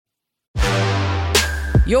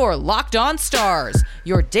Your Locked On Stars,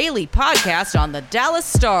 your daily podcast on the Dallas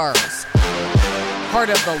Stars. Part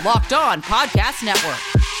of the Locked On Podcast Network.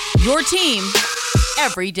 Your team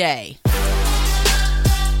every day.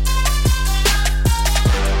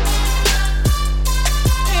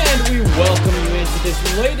 And we welcome you into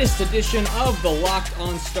this latest edition of the Locked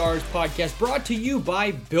On Stars podcast, brought to you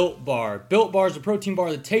by Built Bar. Built Bar is a protein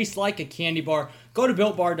bar that tastes like a candy bar. Go to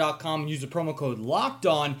BuiltBar.com and use the promo code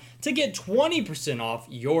LOCKEDON to get 20% off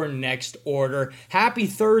your next order. Happy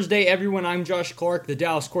Thursday, everyone. I'm Josh Clark, the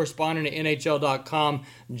Dallas correspondent at NHL.com,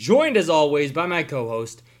 joined as always by my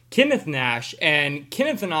co-host, Kenneth Nash. And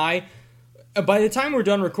Kenneth and I, by the time we're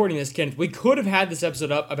done recording this, Kenneth, we could have had this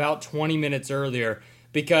episode up about 20 minutes earlier,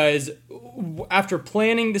 because after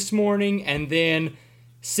planning this morning and then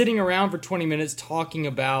sitting around for 20 minutes talking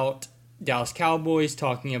about Dallas Cowboys,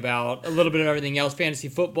 talking about a little bit of everything else, fantasy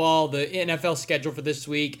football, the NFL schedule for this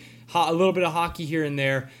week, a little bit of hockey here and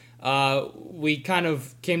there, we kind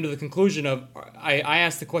of came to the conclusion of, I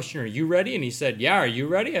asked the question, are you ready? And he said, yeah, are you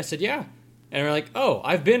ready? I said, yeah. And we're like, oh,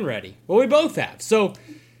 I've been ready. Well, we both have. So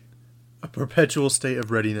a perpetual state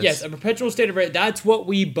of readiness. Yes, a perpetual state of readiness. That's what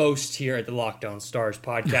we boast here at the Locked On Stars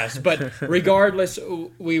podcast. But regardless,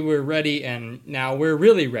 we were ready, and now we're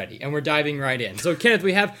really ready, and we're diving right in. So, Kenneth,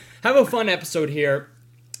 we have a fun episode here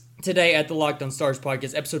today at the Locked On Stars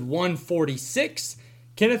podcast, episode 146.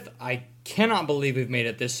 Kenneth, I cannot believe we've made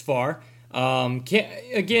it this far.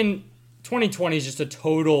 Again, 2020 is just a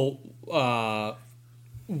total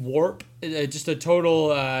warp, just a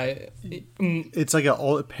total it's like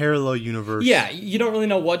a parallel universe. Yeah, you don't really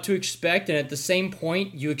know what to expect, and at the same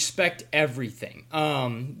point you expect everything,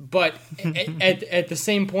 but at the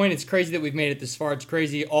same point, it's crazy that we've made it this far. It's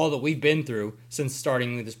crazy all that we've been through since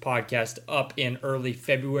starting this podcast up in early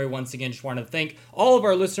February. Once again, just want to thank all of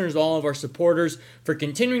our listeners, all of our supporters, for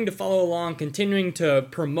continuing to follow along, continuing to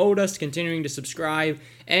promote us, continuing to subscribe,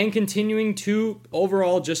 and continuing to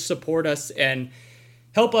overall just support us and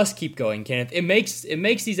help us keep going, Kenneth. It makes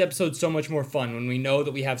these episodes so much more fun when we know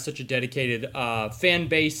that we have such a dedicated fan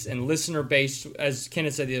base and listener base. As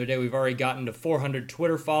Kenneth said the other day, we've already gotten to 400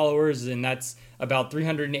 Twitter followers, and that's about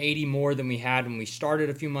 380 more than we had when we started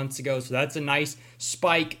a few months ago. So that's a nice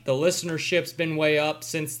spike. The listenership's been way up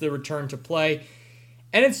since the return to play.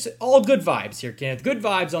 And it's all good vibes here, Kenneth. Good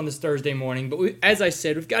vibes on this Thursday morning. But as I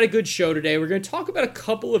said, we've got a good show today. We're going to talk about a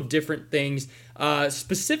couple of different things,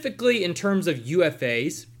 specifically in terms of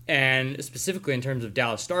UFAs and specifically in terms of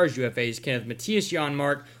Dallas Stars UFAs. Kenneth, Mattias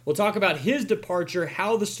Janmark. We'll talk about his departure,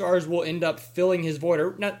 how the Stars will end up filling his void,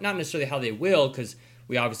 or not necessarily how they will, because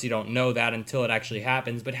we obviously don't know that until it actually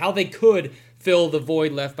happens, but how they could fill the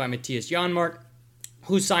void left by Mattias Janmark,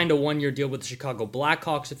 who signed a one-year deal with the Chicago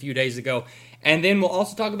Blackhawks a few days ago. And then we'll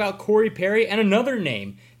also talk about Corey Perry and another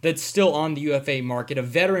name that's still on the UFA market, a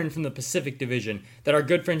veteran from the Pacific Division that our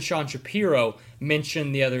good friend Sean Shapiro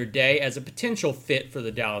mentioned the other day as a potential fit for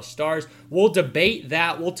the Dallas Stars. We'll debate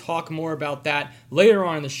that. We'll talk more about that later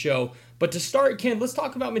on in the show. But to start, Ken, let's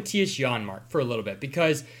talk about Mattias Janmark for a little bit,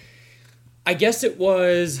 because I guess it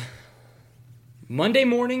was Monday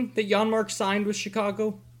morning that Janmark signed with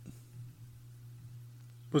Chicago.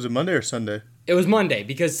 Was it Monday or Sunday? It was Monday,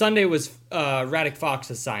 because Sunday was Radek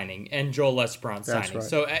Fox's signing and Joel Lesperance signing. Right.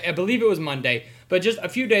 So I believe it was Monday. But just a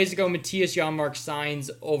few days ago, Mattias Janmark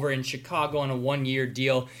signs over in Chicago on a one-year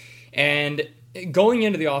deal. And going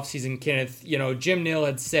into the offseason, Kenneth, Jim Nill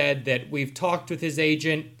had said that we've talked with his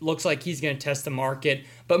agent. Looks like he's going to test the market.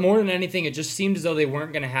 But more than anything, it just seemed as though they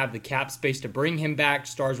weren't going to have the cap space to bring him back.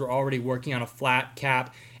 Stars were already working on a flat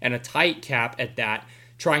cap and a tight cap at that,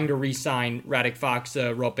 trying to re-sign Radek Fox,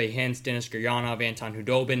 Rope Hintz, Denis Gurianov, Anton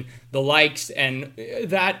Khudobin, the likes, and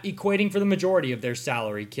that equating for the majority of their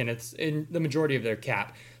salary, Kenneth, in the majority of their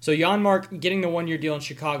cap. So Janmark getting the one-year deal in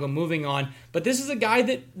Chicago, moving on. But this is a guy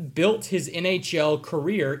that built his NHL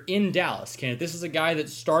career in Dallas, Kenneth. This is a guy that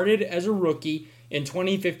started as a rookie in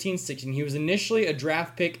 2015-16. He was initially a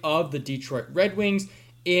draft pick of the Detroit Red Wings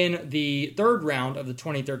in the third round of the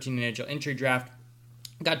 2013 NHL entry draft.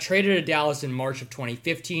 Got traded to Dallas in March of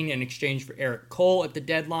 2015 in exchange for Eric Cole at the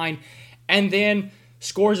deadline, and then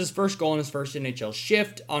scores his first goal in his first NHL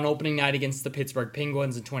shift on opening night against the Pittsburgh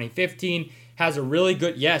Penguins in 2015. Has a really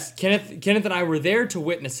good, yes, Kenneth and I were there to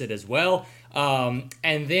witness it as well. And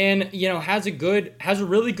then, has a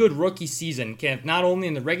really good rookie season, Kenneth, not only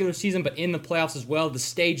in the regular season, but in the playoffs as well. The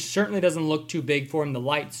stage certainly doesn't look too big for him. The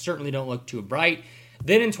lights certainly don't look too bright.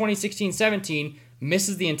 Then in 2016-17,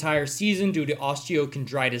 misses the entire season due to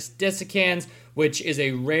osteochondritis dissecans, which is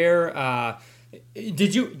a rare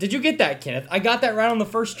Did you get that, Kenneth? I got that right on the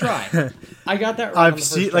first try. I got that right on the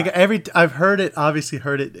first try. I've heard it, obviously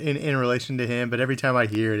heard it in relation to him, but every time I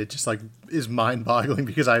hear it, it just like is mind-boggling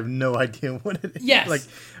because I have no idea what it is. Yes. Like,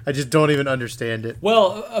 I just don't even understand it.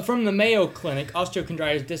 Well, from the Mayo Clinic,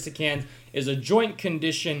 osteochondritis dissecans is a joint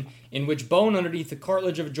condition in which bone underneath the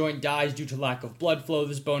cartilage of a joint dies due to lack of blood flow.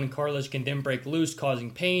 This bone and cartilage can then break loose,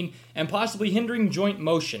 causing pain and possibly hindering joint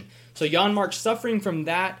motion. So Janmark suffering from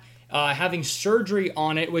that, having surgery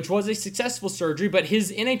on it, which was a successful surgery, but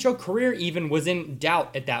his NHL career even was in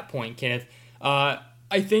doubt at that point, Kenneth. I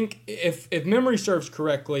think if memory serves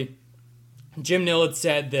correctly, Jim Nill had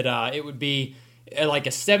said that it would be like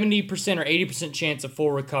a 70% or 80% chance of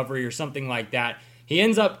full recovery or something like that. He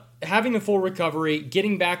ends up having the full recovery,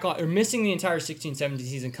 getting back on, or missing the entire 16-17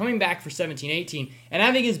 season, coming back for 17-18, and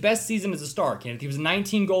having his best season as a star, Kenneth. He was a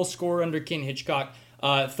 19-goal scorer under Ken Hitchcock,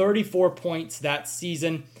 34 points that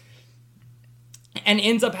season, and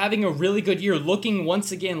ends up having a really good year, looking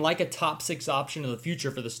once again like a top 6 option of the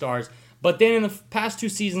future for the Stars. But then in the past 2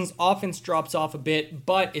 seasons, offense drops off a bit,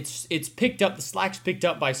 but it's picked up, the slack's picked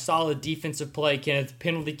up by solid defensive play, Kenneth,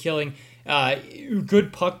 penalty killing,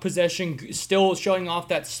 good puck possession, still showing off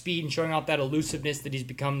that speed and showing off that elusiveness that he's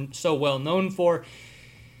become so well known for.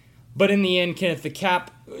 But in the end, Kenneth, the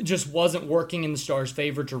cap just wasn't working in the Stars'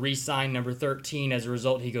 favor to re-sign number 13. As a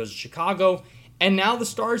result, he goes to Chicago. And now the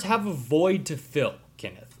Stars have a void to fill,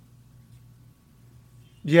 Kenneth.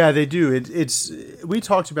 Yeah, they do. It's we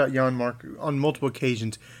talked about Janmark on multiple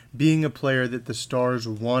occasions being a player that the Stars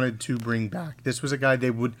wanted to bring back. This was a guy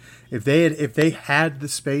they would, if they had the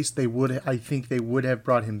space, I think they would have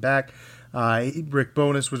brought him back. Rick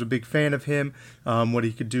Bowness was a big fan of him, what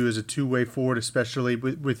he could do as a two-way forward, especially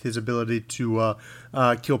with his ability to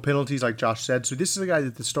kill penalties, like Josh said. So this is a guy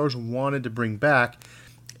that the Stars wanted to bring back.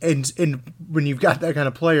 And when you've got that kind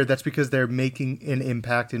of player, that's because they're making an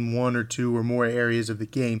impact in one or two or more areas of the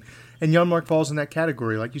game. And Janmark falls in that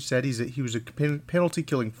category. Like you said, he was a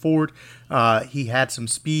penalty-killing forward. He had some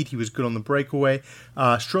speed. He was good on the breakaway.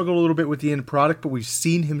 Struggled a little bit with the end product, but we've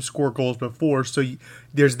seen him score goals before. So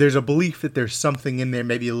there's a belief that there's something in there,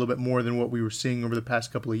 maybe a little bit more than what we were seeing over the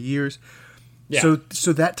past couple of years. Yeah.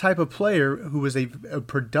 So that type of player, who was a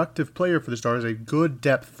productive player for the Stars, a good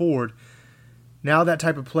depth forward. Now that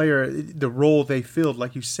type of player, the role they filled,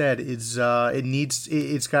 like you said, is there's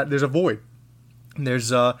a void. There's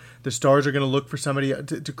the Stars are going to look for somebody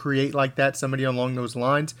to create like that, somebody along those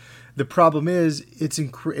lines. The problem is it's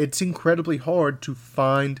incredibly hard to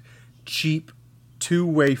find cheap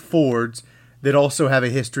two-way forwards that also have a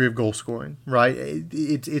history of goal scoring, right?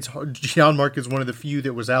 It's hard. Janmark is one of the few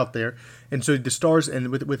that was out there, and so the Stars, and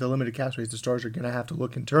with a limited cap space, the Stars are going to have to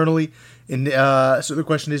look internally. And so the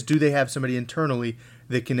question is, do they have somebody internally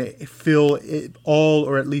that can fill all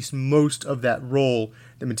or at least most of that role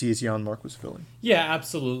that Mattias Janmark was filling? Yeah,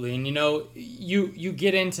 absolutely. And you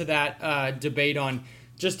get into that debate on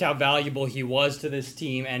just how valuable he was to this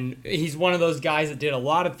team, and he's one of those guys that did a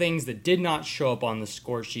lot of things that did not show up on the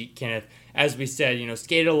score sheet, Kenneth. As we said,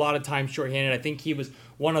 skated a lot of time shorthanded. I think he was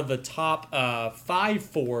one of the top 5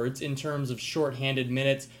 forwards in terms of shorthanded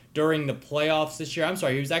minutes during the playoffs this year. I'm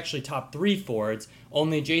sorry, he was actually top 3 forwards.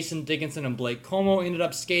 Only Jason Dickinson and Blake Como ended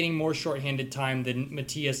up skating more shorthanded time than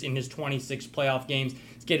Mattias in his 26 playoff games.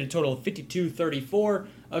 Skated a total of 52-34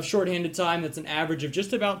 of shorthanded time. That's an average of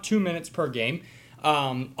just about 2 minutes per game.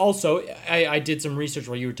 Also, I did some research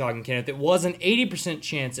while you were talking, Kenneth. It was an 80%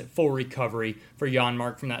 chance at full recovery for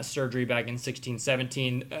Janmark from that surgery back in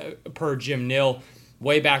 16-17 per Jim Nill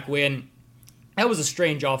way back when. That was a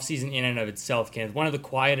strange offseason in and of itself, Kenneth. One of the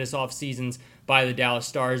quietest off seasons by the Dallas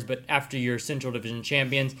Stars, but after your Central Division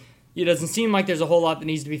champions, it doesn't seem like there's a whole lot that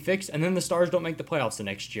needs to be fixed, and then the Stars don't make the playoffs the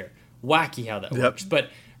next year. Wacky how that works, but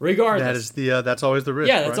regardless, that's always the risk.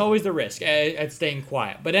 Yeah, that's right? always the risk at staying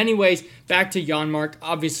quiet. But anyways, back to Janmark.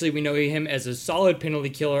 Obviously, we know him as a solid penalty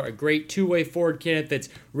killer, a great two-way forward, Kenneth, that's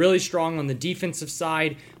really strong on the defensive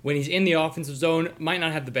side. When he's in the offensive zone, might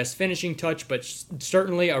not have the best finishing touch, but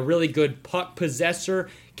certainly a really good puck possessor,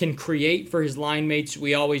 can create for his line mates.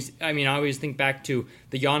 I always think back to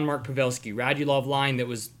the Janmark, Pavelski, Radulov line that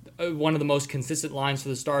was one of the most consistent lines for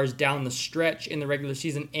the Stars down the stretch in the regular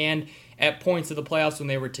season and at points of the playoffs when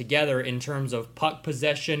they were together in terms of puck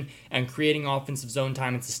possession and creating offensive zone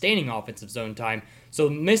time and sustaining offensive zone time.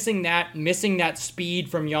 So missing that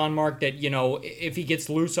speed from Janmark that, if he gets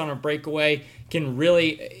loose on a breakaway, can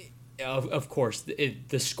really, of course,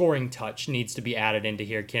 the scoring touch needs to be added into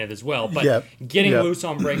here, Kenneth, as well. But getting loose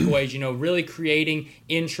on breakaways, really creating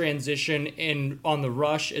in transition and on the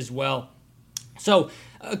rush as well. So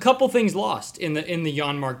a couple things lost in the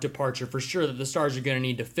Janmark departure for sure that the Stars are going to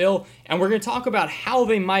need to fill, and we're going to talk about how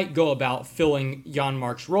they might go about filling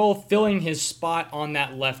Janmark's role, filling his spot on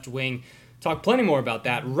that left wing. Talk plenty more about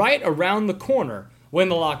that right around the corner when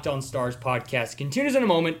the Locked On Stars podcast continues in a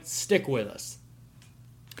moment. Stick with us.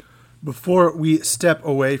 Before we step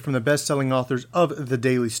away from the best-selling authors of The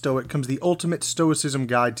Daily Stoic comes the ultimate stoicism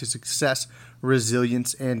guide to success,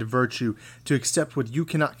 resilience, and virtue, to accept what you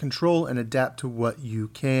cannot control and adapt to what you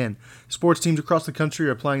can. Sports teams across the country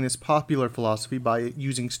are applying this popular philosophy by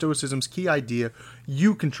using stoicism's key idea: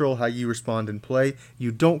 you control how you respond and play.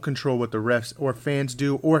 You don't control what the refs or fans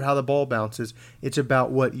do or how the ball bounces. It's about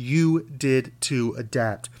what you did to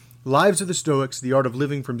adapt. Lives of the Stoics, The Art of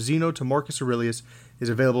Living from Zeno to Marcus Aurelius, is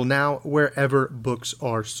available now wherever books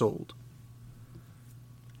are sold.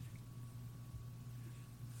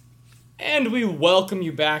 And we welcome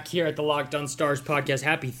you back here at the Locked On Stars podcast.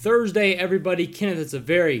 Happy Thursday, everybody. Kenneth, it's a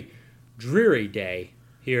very dreary day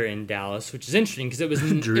here in Dallas, which is interesting because it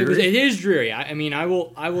is dreary.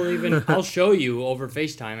 I'll show you over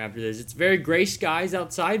FaceTime after this. It's very gray skies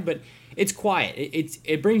outside, but it's quiet.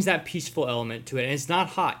 It brings that peaceful element to it, and it's not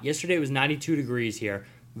hot. Yesterday it was 92 degrees here.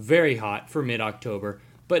 Very hot for mid-October,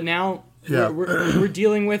 but now we're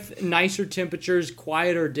dealing with nicer temperatures,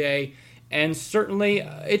 quieter day, and certainly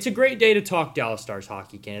it's a great day to talk Dallas Stars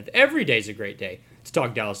hockey, Kenneth. Every day's a great day to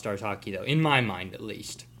talk Dallas Stars hockey, though, in my mind at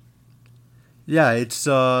least. Yeah, it's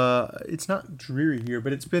not dreary here,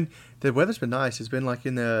 but the weather's been nice. It's been like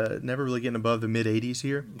never really getting above the mid-80s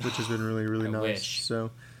here, which has been really, really nice. Wish.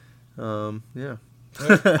 So, yeah.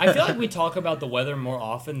 I feel like we talk about the weather more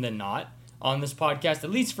often than not on this podcast, at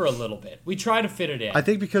least for a little bit. We try to fit it in. I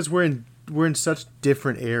think because we're in such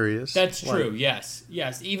different areas. That's true. Yes.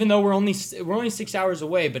 Even though we're only 6 hours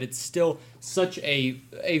away, but it's still such a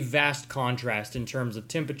vast contrast in terms of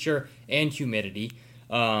temperature and humidity.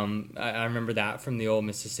 I remember that from the old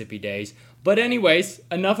Mississippi days. But anyways,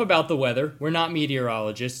 enough about the weather. We're not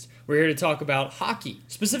meteorologists. We're here to talk about hockey,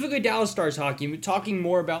 specifically Dallas Stars hockey. We're talking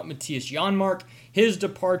more about Mattias Janmark, his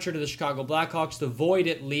departure to the Chicago Blackhawks, the void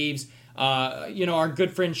it leaves. Our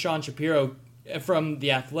good friend Sean Shapiro from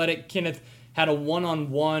The Athletic, Kenneth, had a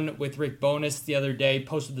one-on-one with Rick Bowness the other day,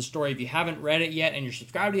 posted the story. If you haven't read it yet and you're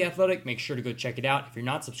subscribed to The Athletic, make sure to go check it out. If you're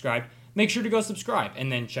not subscribed, make sure to go subscribe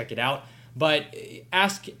and then check it out. But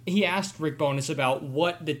he asked Rick Bowness about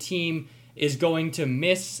what the team is going to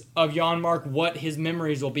miss of Janmark, what his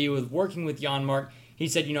memories will be with working with Janmark. He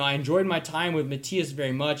said, I enjoyed my time with Mattias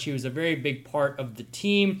very much. He was a very big part of the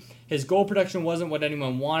team. His goal production wasn't what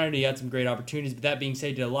anyone wanted. He had some great opportunities. But that being said,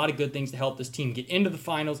 he did a lot of good things to help this team get into the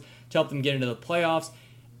finals, to help them get into the playoffs.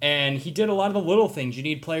 And he did a lot of the little things you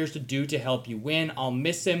need players to do to help you win. I'll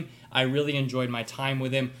miss him. I really enjoyed my time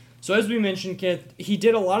with him. So as we mentioned, Kenneth, he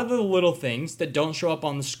did a lot of the little things that don't show up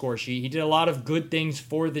on the score sheet. He did a lot of good things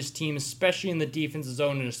for this team, especially in the defensive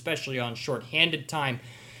zone and especially on shorthanded time.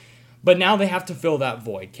 But now they have to fill that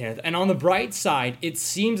void, Kenneth. And on the bright side, it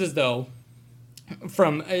seems as though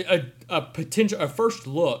from a first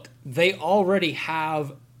look, they already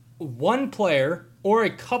have one player or a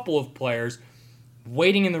couple of players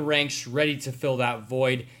waiting in the ranks ready to fill that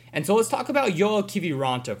void. And so let's talk about Joel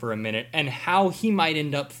Kiviranta for a minute and how he might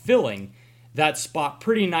end up filling that spot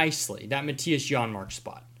pretty nicely, that Mattias Janmark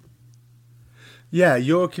spot. Yeah,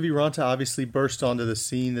 Joel Kiviranta obviously burst onto the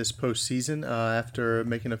scene this postseason after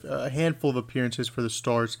making a handful of appearances for the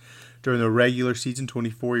Stars during the regular season.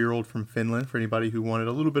 24-year-old from Finland, for anybody who wanted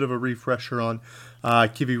a little bit of a refresher on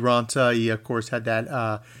Kiviranta. He, of course, had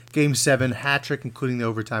that Game 7 hat trick, including the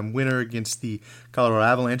overtime winner against the Colorado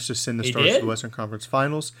Avalanche to send the Stars to the Western Conference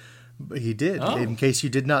Finals. He did. Oh. In case you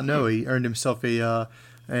did not know, he earned himself a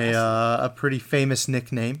pretty famous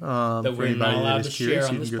nickname. That we're not allowed to share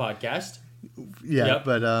on this podcast. Yeah, yep.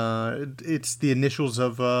 But it's the initials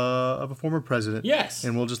of a former president. Yes,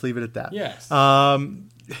 and we'll just leave it at that. Yes.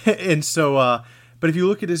 And so, but if you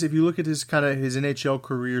look at his kind of his NHL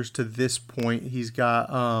careers to this point, he's got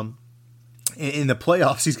in the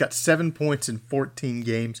playoffs, he's got 7 points in 14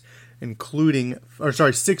 games,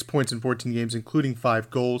 6 points in 14 games, including 5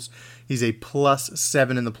 goals. He's a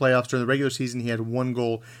 +7 in the playoffs. During the regular season, he had 1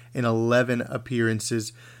 goal in 11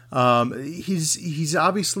 appearances. He's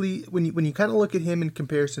obviously, when you kind of look at him in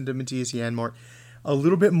comparison to Mattias Janmark, a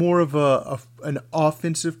little bit more of an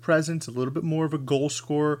offensive presence, a little bit more of a goal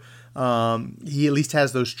scorer. He at least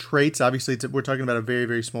has those traits. Obviously, we're talking about a very,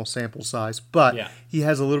 very small sample size, but he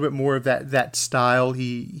has a little bit more of that style.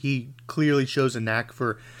 He clearly shows a knack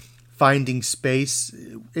for finding space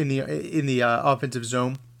in the offensive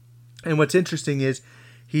zone. And what's interesting is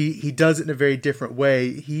he does it in a very different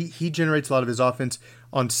way. He generates a lot of his offense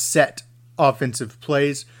on set offensive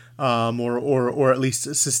plays, or at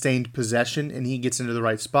least sustained possession, and he gets into the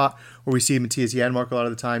right spot. Where we see Matthias Janmark a lot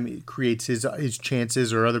of the time, he creates his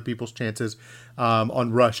chances or other people's chances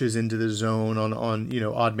on rushes into the zone, on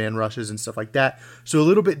odd man rushes and stuff like that. So a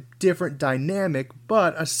little bit different dynamic,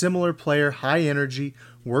 but a similar player, high energy,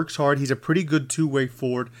 works hard. He's a pretty good two-way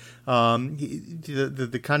forward.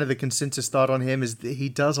 The kind of the consensus thought on him is that he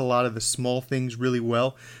does a lot of the small things really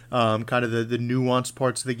well, kind of the nuanced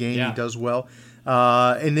parts of the game he does well.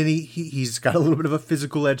 And then he's got a little bit of a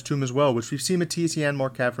physical edge to him as well, which we've seen Matthias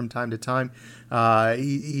Janmark have from time to time.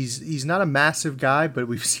 He's not a massive guy, but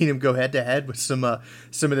we've seen him go head to head with some of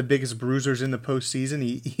the biggest bruisers in the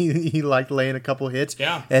postseason. He liked laying a couple hits,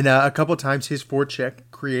 and a couple times his forecheck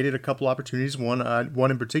created a couple opportunities.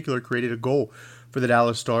 One in particular created a goal for the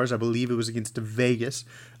Dallas Stars. I believe it was against Vegas.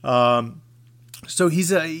 So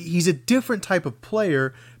he's a different type of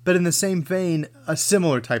player, but in the same vein, a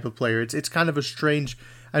similar type of player. It's kind of a strange.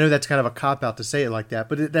 I know that's kind of a cop-out to say it like that,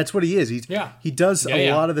 but that's what he is. He does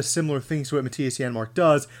a lot of the similar things to what Matthias Janmark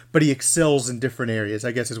does, but he excels in different areas,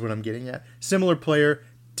 I guess is what I'm getting at. Similar player,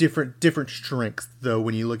 different strengths, though,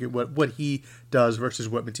 when you look at what he does versus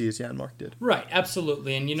what Matthias Janmark did. Right,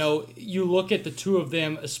 absolutely. And, you look at the two of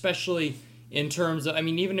them, especially in terms of,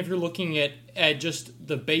 even if you're looking at just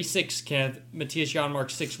the basics, Kenneth, Matthias Janmark,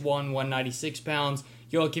 6'1", 196 pounds,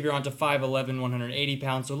 Yoel Kiviranta, 5'11", 180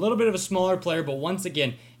 pounds. So a little bit of a smaller player, but once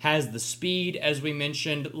again, has the speed, as we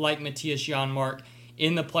mentioned, like Matthias Janmark.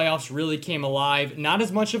 In the playoffs, really came alive. Not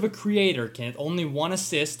as much of a creator, Kenneth. Only 1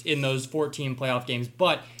 assist in those 14 playoff games.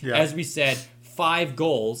 But, as we said, 5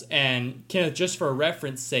 goals. And, Kenneth, just for a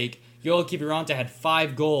reference sake, Yoel Kiviranta had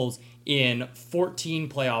 5 goals in 14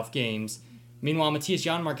 playoff games. Meanwhile, Matthias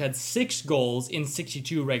Janmark had 6 goals in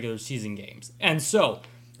 62 regular season games. And so,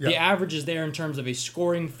 the average is there in terms of a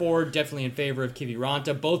scoring forward, definitely in favor of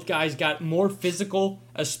Kiviranta. Both guys got more physical,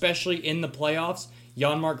 especially in the playoffs.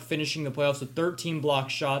 Janmark finishing the playoffs with 13 block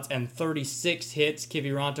shots and 36 hits.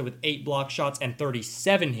 Kiviranta with 8 block shots and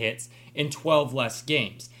 37 hits in 12 less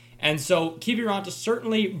games. And so Kiviranta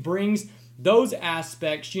certainly brings those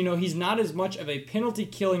aspects. He's not as much of a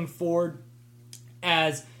penalty-killing forward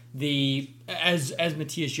as Matthias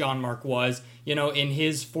Janmark was. In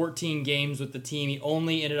his 14 games with the team, he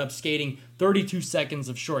only ended up skating 32 seconds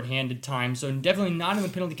of shorthanded time. So definitely not in the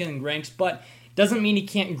penalty-killing ranks, but doesn't mean he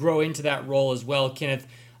can't grow into that role as well, Kenneth.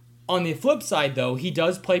 On the flip side, though, he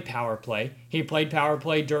does play power play. He played power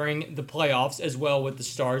play during the playoffs as well with the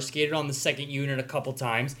Stars, skated on the second unit a couple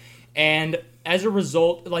times. And as a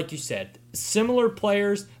result, like you said, similar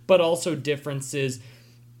players, but also differences.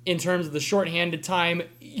 In terms of the shorthanded time,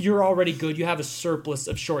 you're already good. You have a surplus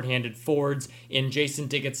of shorthanded forwards in Jason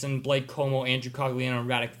Dickinson, Blake Como, Andrew Cogliano, and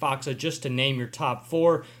Radek Faksa, just to name your top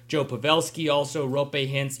 4. Joe Pavelski also, Rope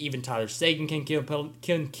Hintz, even Tyler Seguin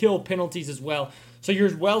can kill penalties as well. So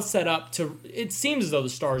you're well set up to. It seems as though the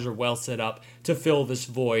Stars are well set up to fill this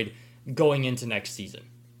void going into next season.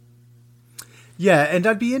 Yeah, and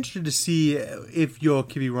I'd be interested to see if Yoel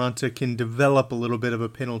Kiviranta can develop a little bit of a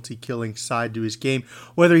penalty-killing side to his game,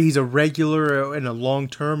 whether he's a regular in a long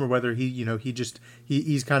term or whether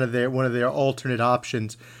he's kind of one of their alternate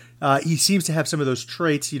options. He seems to have some of those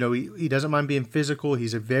traits. He doesn't mind being physical.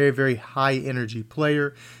 He's a very, very high energy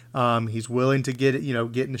player. He's willing to get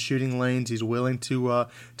in the shooting lanes. He's willing to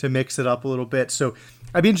mix it up a little bit. So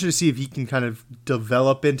I'd be interested to see if he can kind of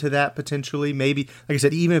develop into that potentially. Maybe, like I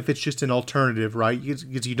said, even if it's just an alternative, right?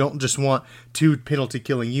 Because you don't just want 2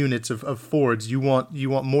 penalty-killing units of forwards. You want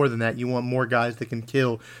more than that. You want more guys that can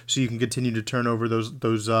kill, so you can continue to turn over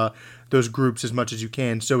those groups as much as you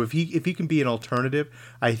can. So if he can be an alternative,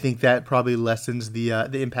 I think that probably lessens the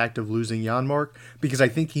impact of losing Janmark, because I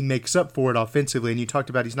think he makes up for it offensively. And you talked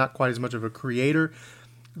about he's not quite as much of a creator.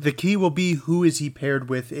 The key will be who is he paired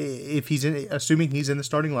with if assuming he's in the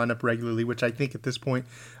starting lineup regularly, which I think at this point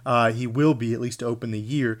he will be, at least to open the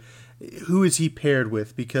year. Who is he paired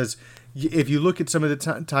with? Because if you look at some of the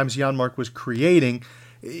times Janmark was creating,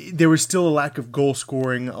 there was still a lack of goal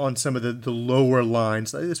scoring on some of the lower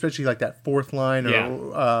lines, especially like that fourth line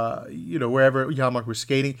or wherever Janmark was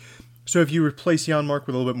skating. So if you replace Janmark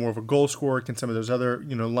with a little bit more of a goal scorer, can some of those other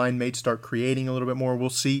line mates start creating a little bit more? We'll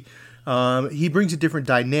see. He brings a different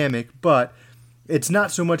dynamic, but it's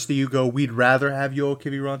not so much that you go, we'd rather have Yoel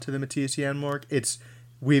Kiviranta than Matthias Janmark. It's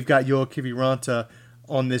we've got Yoel Kiviranta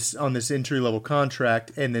on this entry-level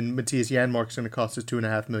contract, and then Matthias Janmark's going to cost us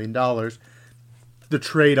 $2.5 million. The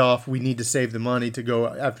trade-off, we need to save the money to go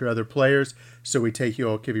after other players, so we take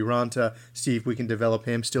Yoel Kiviranta, see if we can develop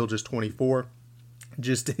him, still just 24.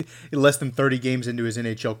 just less than 30 games into his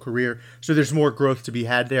NHL career. So there's more growth to be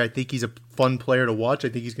had there. I think he's a fun player to watch. I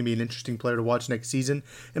think he's going to be an interesting player to watch next season.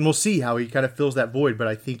 And we'll see how he kind of fills that void. But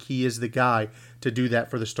I think he is the guy to do that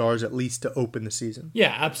for the Stars, at least to open the season.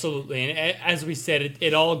 Yeah, absolutely. And as we said,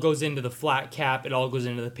 it all goes into the flat cap. It all goes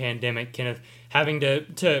into the pandemic, kind of having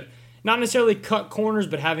to not necessarily cut corners,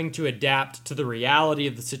 but having to adapt to the reality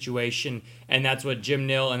of the situation. And that's what Jim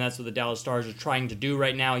Nill and that's what the Dallas Stars are trying to do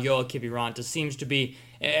right now. Yoel Kiviranta seems to be,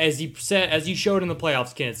 as he showed in the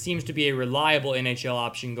playoffs, Ken, it seems to be a reliable NHL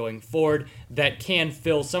option going forward that can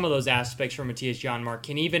fill some of those aspects for Matthias Janmark,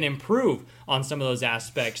 can even improve on some of those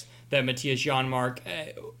aspects that Matthias Janmark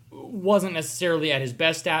wasn't necessarily at his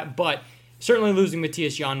best at, but certainly losing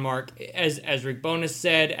Matthias Janmark, as Rick Bowness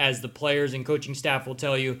said, as the players and coaching staff will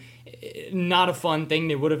tell you, not a fun thing.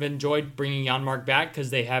 They would have enjoyed bringing Janmark back because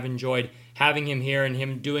they have enjoyed having him here and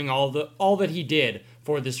him doing all that he did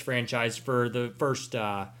for this franchise for the first,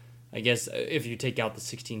 I guess, if you take out the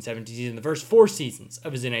 16-17 season, the first 4 seasons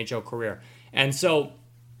of his NHL career. And so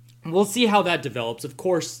we'll see how that develops. Of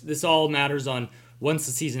course, this all matters on once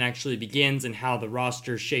the season actually begins and how the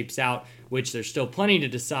roster shapes out, which there's still plenty to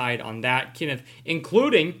decide on that, Kenneth,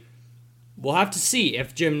 including we'll have to see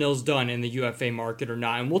if Jim Nill's done in the UFA market or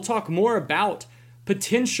not. And we'll talk more about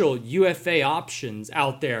potential UFA options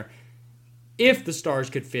out there if the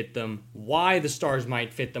Stars could fit them, why the Stars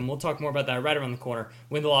might fit them. We'll talk more about that right around the corner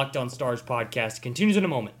when the Locked On Stars podcast continues in a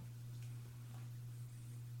moment.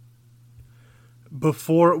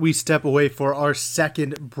 Before we step away for our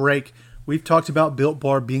second break, we've talked about Built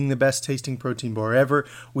Bar being the best tasting protein bar ever.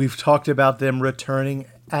 We've talked about them returning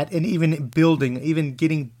and even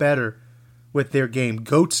getting better with their game.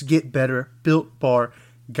 Goats get better. Built Bar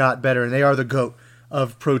got better, and they are the GOAT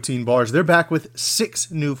of protein bars. They're back with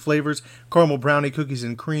 6 new flavors: caramel brownie, cookies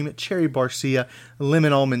and cream, cherry barcia,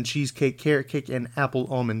 lemon almond cheesecake, carrot cake, and apple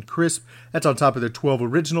almond crisp. That's on top of their 12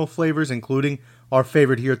 original flavors, including our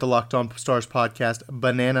favorite here at the Locked On Stars podcast,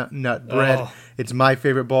 banana nut bread. Oh, it's my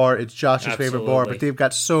favorite bar. It's Josh's favorite bar, but they've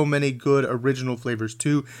got so many good original flavors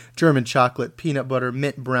too. German chocolate, peanut butter,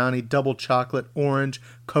 mint brownie, double chocolate, orange,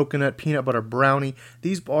 coconut, peanut butter brownie.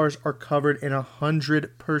 These bars are covered in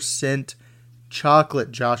 100%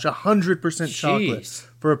 chocolate, Josh. 100% chocolate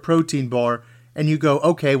for a protein bar. And you go,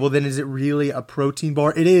 okay, well then is it really a protein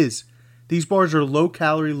bar? It is. These bars are low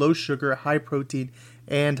calorie, low sugar, high protein,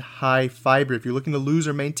 and high fiber. If you're looking to lose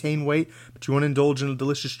or maintain weight, but you want to indulge in a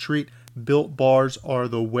delicious treat, Built Bars are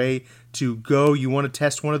the way to go. You want to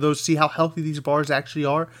test one of those, see how healthy these bars actually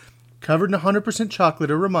are. Covered in 100%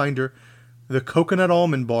 chocolate. A reminder, the coconut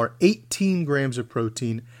almond bar, 18 grams of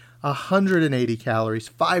protein, 180 calories,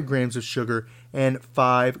 5 grams of sugar, and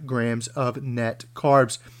 5 grams of net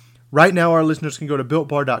carbs. Right now, our listeners can go to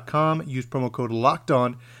BuiltBar.com, use promo code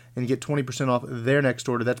LOCKEDON, and get 20% off their next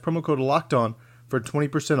order. That's promo code LOCKEDON for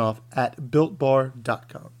 20% off at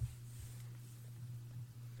BuiltBar.com.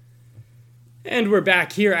 And we're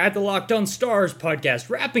back here at the Locked On Stars podcast,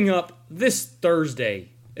 wrapping up this Thursday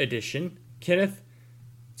edition. Kenneth,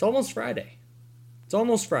 it's almost Friday. It's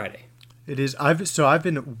almost Friday. It is. I've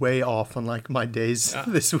been way off on like my days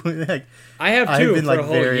this week. Like, I have too. I've been for like a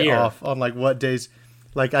whole very year. off on like what days.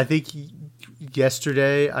 Like I think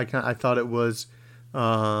yesterday I thought it was.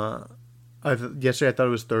 Yesterday I thought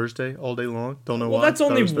it was Thursday all day long. Don't know why. Well, that's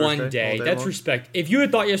only Thursday one day. That's long. Respect. If you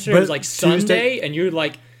had thought yesterday was like Sunday and you're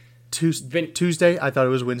like Tuesday, I thought it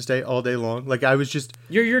was Wednesday all day long. Like I was just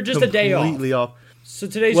you're just a day off. Completely off. So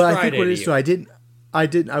today's Well, Friday. I think what it is. to So you.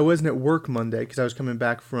 I wasn't at work Monday because I was coming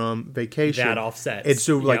back from vacation. That offsets. And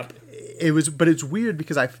so like Yep. it was, but it's weird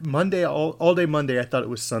because Monday all day Monday I thought it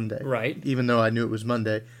was Sunday. Right. Even though I knew it was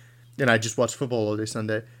Monday, and I just watched football all day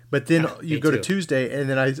Sunday. But then you go to Tuesday, and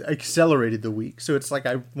then I accelerated the week. So it's like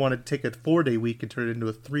I want to take a 4-day week and turn it into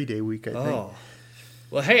a 3-day week. I think. Oh.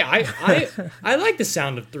 Well, hey, I like the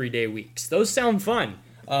sound of 3-day weeks. Those sound fun.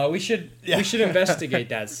 We should investigate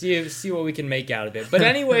that. See what we can make out of it. But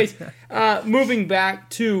anyways, moving back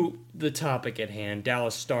to the topic at hand,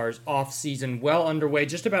 Dallas Stars off season well underway,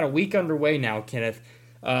 just about a week underway now, Kenneth.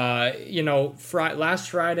 Last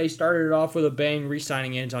Friday started it off with a bang,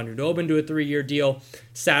 re-signing Anton Khudobin to a 3-year deal.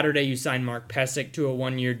 Saturday, you signed Mark Pysyk to a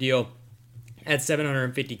 1-year deal at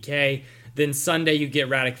 $750K. Then Sunday, you get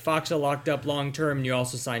Radek Faksa locked up long-term, and you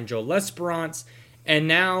also sign Joe L'Esperance. And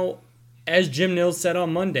now, as Jim Nill said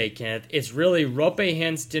on Monday, Kenneth, it's really Roope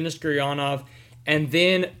Hintz, Denis Gurianov, and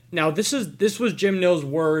then, now this was Jim Nill's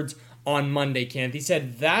words on Monday, Kenneth. He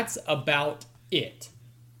said that's about it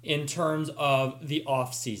in terms of the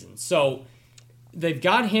offseason. So they've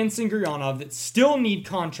got Hintz and Gurianov that still need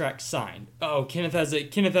contracts signed. Oh, Kenneth has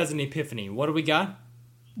an epiphany. What do we got?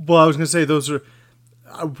 Well, I was gonna say those are.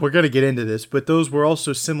 we're going to get into this, but those were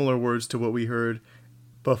also similar words to what we heard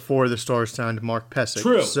before the Stars signed Mark Pysyk.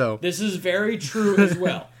 True. So this is very true as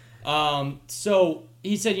well. So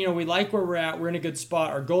he said, we like where we're at. We're in a good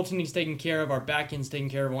spot. Our goaltending's taken care of. Our back end's taken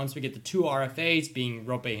care of. Once we get the 2 RFAs, being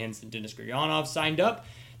Rope Hintz and Denis Gurianov, signed up,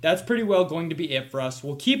 that's pretty well going to be it for us.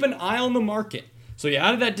 We'll keep an eye on the market. So you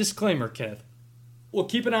added that disclaimer, Kenneth. We'll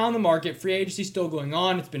keep an eye on the market. Free agency's still going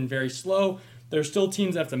on. It's been very slow. There's still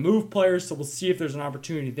teams that have to move players, so we'll see if there's an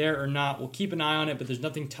opportunity there or not. We'll keep an eye on it, but there's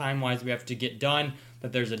nothing time-wise we have to get done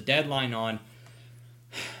that there's a deadline on.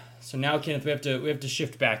 So now, Kenneth, we have to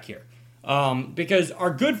shift back here. Because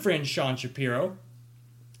our good friend Sean Shapiro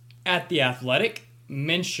at The Athletic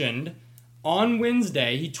mentioned on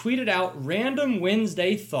Wednesday, he tweeted out random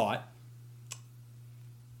Wednesday thought,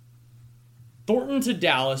 Thornton to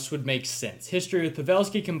Dallas would make sense. History with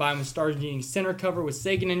Pavelski combined with Stars needing center cover with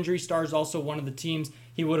Sagan injury. Stars also one of the teams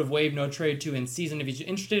he would have waived no trade to in season. If he's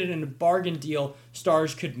interested in a bargain deal,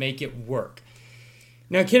 Stars could make it work.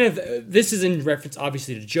 Now, Kenneth, this is in reference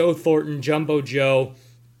obviously to Joe Thornton, Jumbo Joe,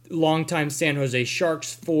 longtime San Jose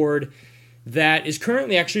Sharks forward that is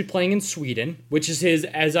currently actually playing in Sweden, which is his,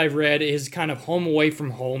 as I've read, his kind of home away from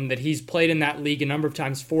home, that he's played in that league a number of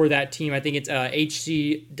times for that team. I think it's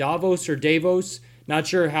HC Davos or Davos. Not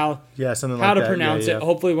sure how to pronounce it.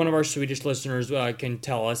 Hopefully one of our Swedish listeners can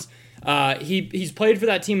tell us. He's played for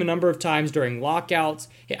that team a number of times during lockouts.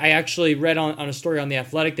 I actually read on a story on The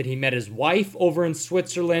Athletic that he met his wife over in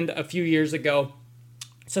Switzerland a few years ago.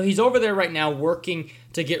 So he's over there right now working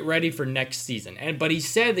to get ready for next season. But he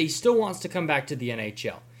said that he still wants to come back to the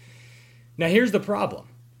NHL. Now here's the problem.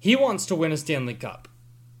 He wants to win a Stanley Cup.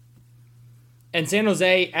 And San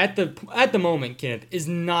Jose, at the moment, Kenneth, is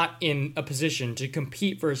not in a position to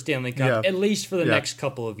compete for a Stanley Cup, at least for the next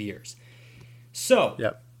couple of years. So,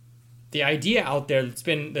 the idea out there that's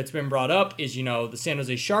been brought up is, the San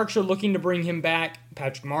Jose Sharks are looking to bring him back.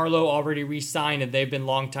 Patrick Marleau already re-signed, and they've been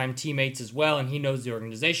longtime teammates as well, and he knows the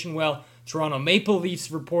organization well. Toronto Maple Leafs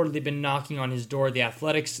have reportedly been knocking on his door. The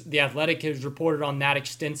Athletic has reported on that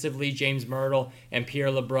extensively. James Myrtle and Pierre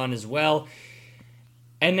LeBrun as well.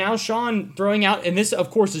 And now Sean throwing out, and this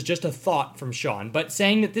of course is just a thought from Sean, but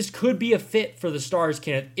saying that this could be a fit for the Stars,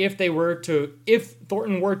 Kenneth, if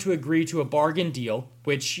Thornton were to agree to a bargain deal,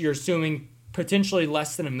 which you're assuming potentially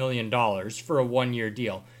less than $1 million for a 1-year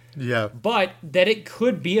deal. Yeah. But that it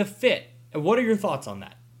could be a fit. What are your thoughts on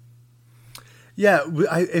that? Yeah,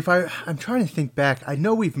 I'm trying to think back. I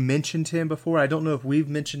know we've mentioned him before. I don't know if we've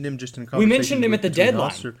mentioned him just in conversation. We mentioned him at the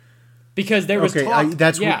deadline. Because there was talk.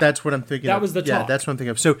 That's what I'm thinking. That was the talk. Yeah, that's what I'm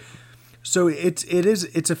thinking of. So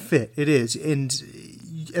it's a fit. It is, and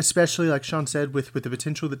especially like Sean said, with the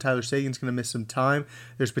potential that Tyler Seguin's going to miss some time.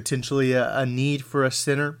 There's potentially a need for a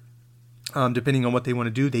center, depending on what they want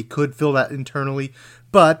to do. They could fill that internally,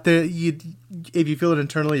 but if you fill it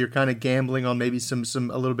internally, you're kind of gambling on maybe a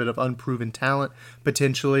little bit of unproven talent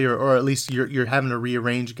potentially, or at least you're having to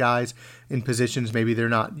rearrange guys in positions maybe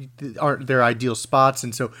aren't their ideal spots.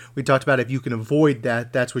 And so we talked about if you can avoid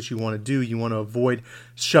that, that's what you want to do. You want to avoid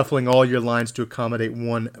shuffling all your lines to accommodate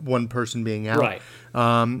one person being out. Right.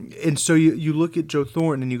 And so you look at Joe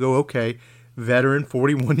Thornton and you go, okay, veteran,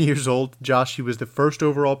 41 years old. Josh, he was the first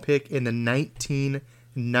overall pick in the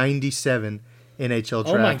 1997 NHL draft.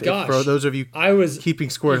 Oh my gosh! For those of you keeping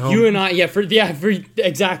score at home, you and I,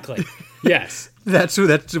 exactly. Yes. That's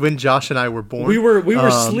when Josh and I were born. We were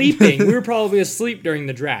sleeping. We were probably asleep during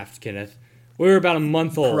the draft, Kenneth. We were about a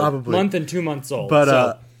month old, month and 2 months old.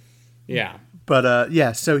 But yeah.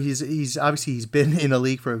 But so he's obviously he's been in the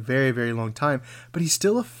league for a very, very long time, but he's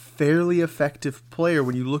still a fairly effective player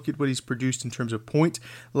when you look at what he's produced in terms of points.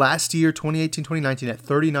 Last year, 2018-2019, at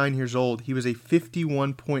 39 years old, he was a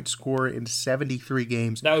 51-point scorer in 73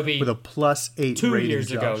 games. That would be with a +8 rating. 2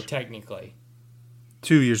 years ago, technically.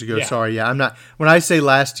 2 years ago, sorry. Yeah, I'm not. When I say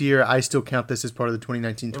last year, I still count this as part of the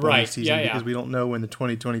 2019-20 season because we don't know when the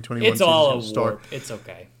 2020-21 season will start. It's all a warp. It's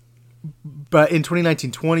okay. But in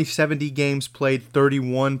 2019-20, 70 games played,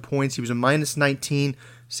 31 points. He was a -19.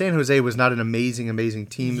 San Jose was not an amazing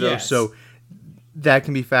team though, so that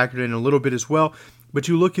can be factored in a little bit as well. But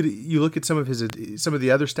you look at some of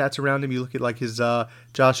the other stats around him. You look at like his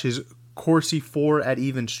Corsi 4 at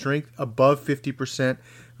even strength, above 50%.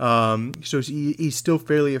 So he's still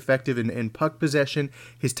fairly effective in puck possession.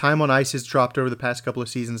 His time on ice has dropped over the past couple of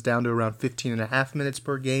seasons down to around 15.5 minutes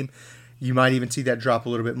per game. You might even see that drop a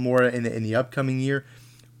little bit more in the upcoming year.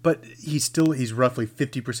 But he's roughly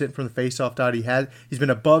 50% from the faceoff dot. He's been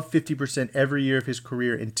above 50% every year of his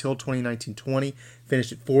career until 2019-20.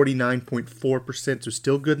 Finished at 49.4%, so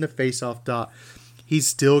still good in the faceoff dot. He's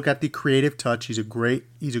still got the creative touch. He's a great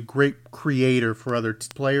creator for other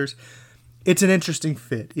players. It's an interesting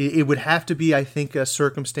fit. It would have to be, I think, a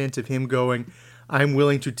circumstance of him going, I'm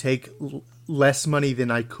willing to take less money than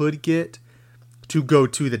I could get to go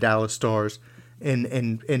to the Dallas Stars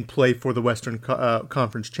and play for the Western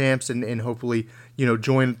Conference champs and hopefully,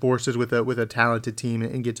 join forces with a talented team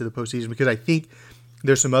and get to the postseason. Because I think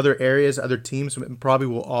there's some other areas, other teams probably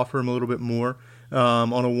will offer him a little bit more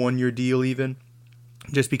on a 1-year deal even.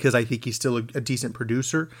 Just because I think he's still a decent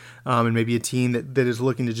producer, and maybe a team that is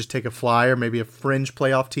looking to just take a flyer, maybe a fringe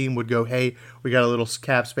playoff team would go, hey, we got a little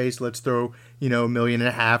cap space, let's throw $1.5 million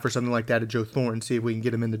or something like that at Joe Thornton, see if we can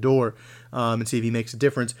get him in the door, and see if he makes a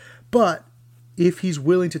difference. But if he's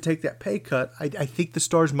willing to take that pay cut, I think the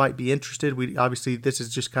Stars might be interested. Obviously, this is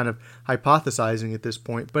just kind of hypothesizing at this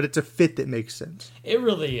point, but it's a fit that makes sense. It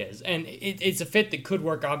really is, and it's a fit that could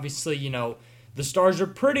work. Obviously, the Stars are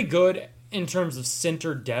pretty good in terms of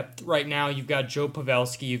center depth right now. You've got Joe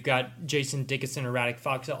Pavelski, you've got Jason Dickinson or Radek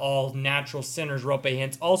Faksa, all natural centers. Roope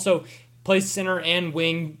Hintz also plays center and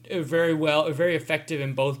wing very well, very effective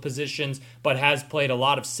in both positions, but has played a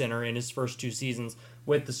lot of center in his first 2 seasons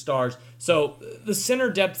with the Stars. So the center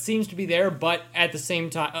depth seems to be there, but at the same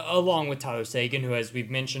time, along with Tyler Seguin, who, as we've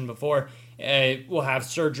mentioned before, will have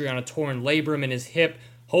surgery on a torn labrum in his hip,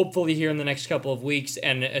 hopefully here in the next couple of weeks,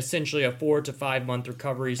 and essentially a 4 to 5 month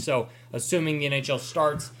recovery. So assuming the NHL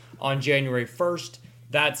starts on January 1st,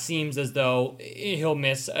 that seems as though he'll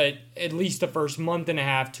miss at least the first month and a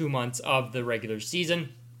half, 2 months of the regular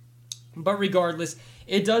season. But regardless,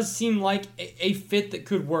 it does seem like a fit that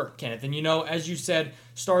could work, Kenneth. And as you said,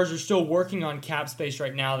 Stars are still working on cap space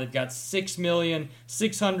right now. They've got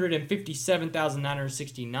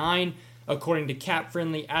 $6,657,969 according to Cap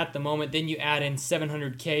Friendly at the moment. Then you add in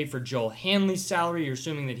 $700K for Joel Hanley's salary. You're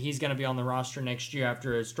assuming that he's going to be on the roster next year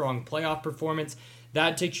after a strong playoff performance.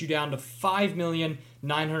 That takes you down to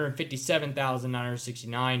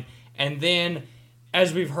 $5,957,969. And then,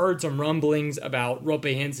 as we've heard some rumblings about Roope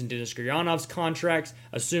Hintz and Denis Gurianov's contracts,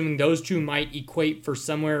 assuming those two might equate for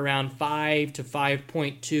somewhere around 5 to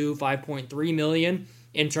 5.2, 5.3 million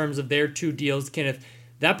in terms of their 2 deals, Kenneth,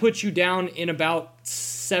 that puts you down in about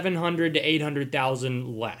 $700,000 to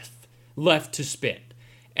 $800,000 left to spend.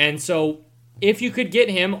 And so if you could get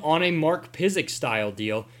him on a Mark Pysyk style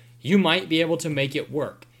deal, you might be able to make it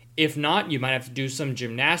work. If not, you might have to do some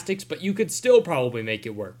gymnastics, but you could still probably make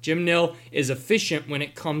it work. Jim Nill is efficient when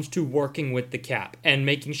it comes to working with the cap and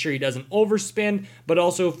making sure he doesn't overspend, but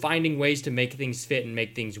also finding ways to make things fit and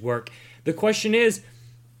make things work. The question is,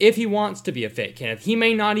 if he wants to be a fit, Kenneth, he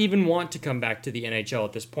may not even want to come back to the NHL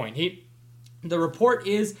at this point. The report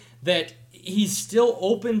is that he's still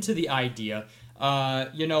open to the idea.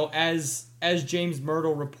 As James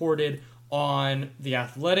Myrtle reported on The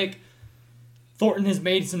Athletic, Thornton has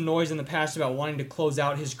made some noise in the past about wanting to close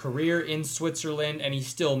out his career in Switzerland, and he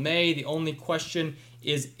still may. The only question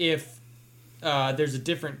is if there's a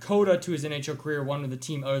different coda to his NHL career, one with a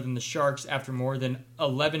team other than the Sharks, after more than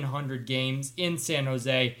 1,100 games in San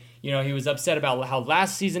Jose. He was upset about how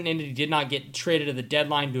last season ended. He did not get traded at the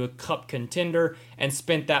deadline to a cup contender and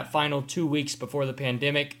spent that final 2 weeks before the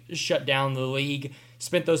pandemic shut down the league.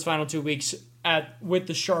 Spent those final 2 weeks with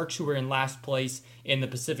the Sharks, who were in last place in the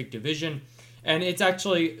Pacific Division. And it's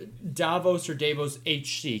actually Davos or Davos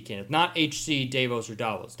HC, Kenneth. Not HC, Davos or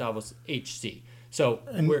Davos. Davos HC. So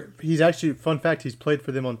he's actually, fun fact, he's played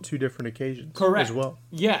for them on 2 different occasions. Correct. As well.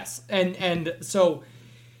 Yes. And so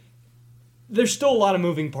there's still a lot of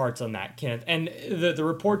moving parts on that, Kenneth. And the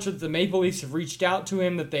reports that the Maple Leafs have reached out to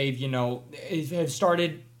him, that they've, have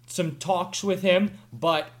started some talks with him,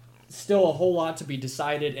 but still a whole lot to be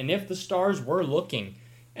decided. And if the Stars were looking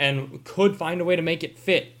and could find a way to make it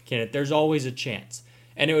fit, Kenneth, there's always a chance.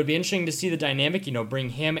 And it would be interesting to see the dynamic, bring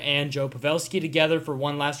him and Joe Pavelski together for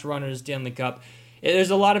one last run at a Stanley Cup.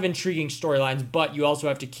 There's a lot of intriguing storylines, but you also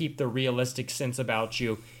have to keep the realistic sense about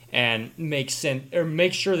you and make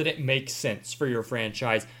sure that it makes sense for your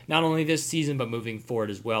franchise, not only this season, but moving forward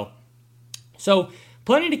as well. So,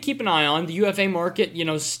 plenty to keep an eye on. The UFA market,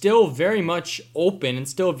 still very much open and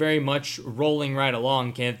still very much rolling right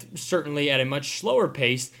along, Kenneth. Certainly at a much slower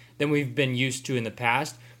pace than we've been used to in the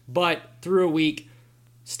past. But through a week,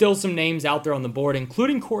 still some names out there on the board,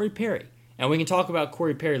 including Corey Perry. And we can talk about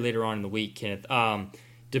Corey Perry later on in the week, Kenneth,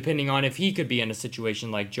 depending on if he could be in a situation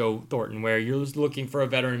like Joe Thornton, where you're looking for a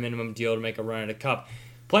veteran minimum deal to make a run at a cup.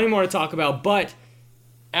 Plenty more to talk about. But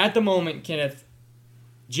at the moment, Kenneth,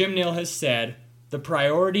 Jim Nill has said the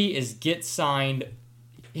priority is get signed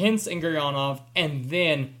Hintz and Gurianov, and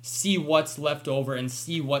then see what's left over and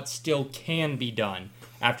see what still can be done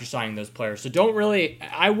after signing those players. So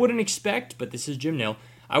I wouldn't expect, but this is Jim Nill,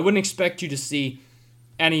 I wouldn't expect you to see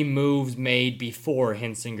any moves made before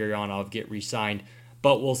Hintz and Gurianov get re-signed,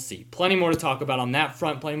 but we'll see. Plenty more to talk about on that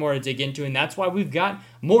front, plenty more to dig into, and that's why we've got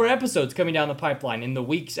more episodes coming down the pipeline in the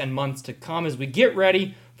weeks and months to come as we get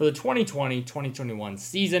ready for the 2020-2021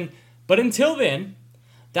 season. But until then,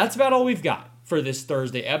 that's about all we've got for this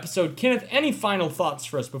Thursday episode. Kenneth, any final thoughts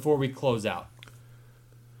for us before we close out?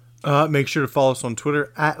 Make sure to follow us on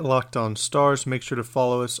Twitter at LockedOnStars. Make sure to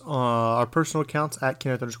follow us on our personal accounts at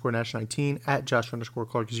Kenneth_Nash19, at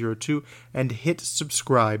Josh_Clark02, and hit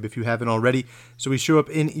subscribe if you haven't already, so we show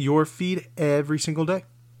up in your feed every single day.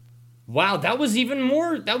 Wow, that was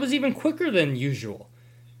even quicker than usual.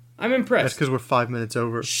 I'm impressed. That's because we're 5 minutes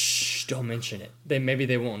over. Shh, don't mention it. Maybe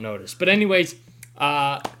they won't notice. But anyways,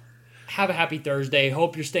 have a happy Thursday.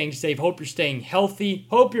 Hope you're staying safe. Hope you're staying healthy.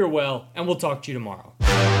 Hope you're well. And we'll talk to you tomorrow.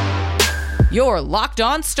 Your Locked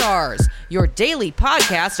On Stars, your daily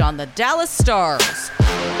podcast on the Dallas Stars.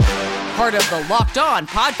 Part of the Locked On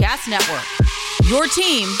Podcast Network. Your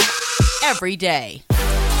team every day.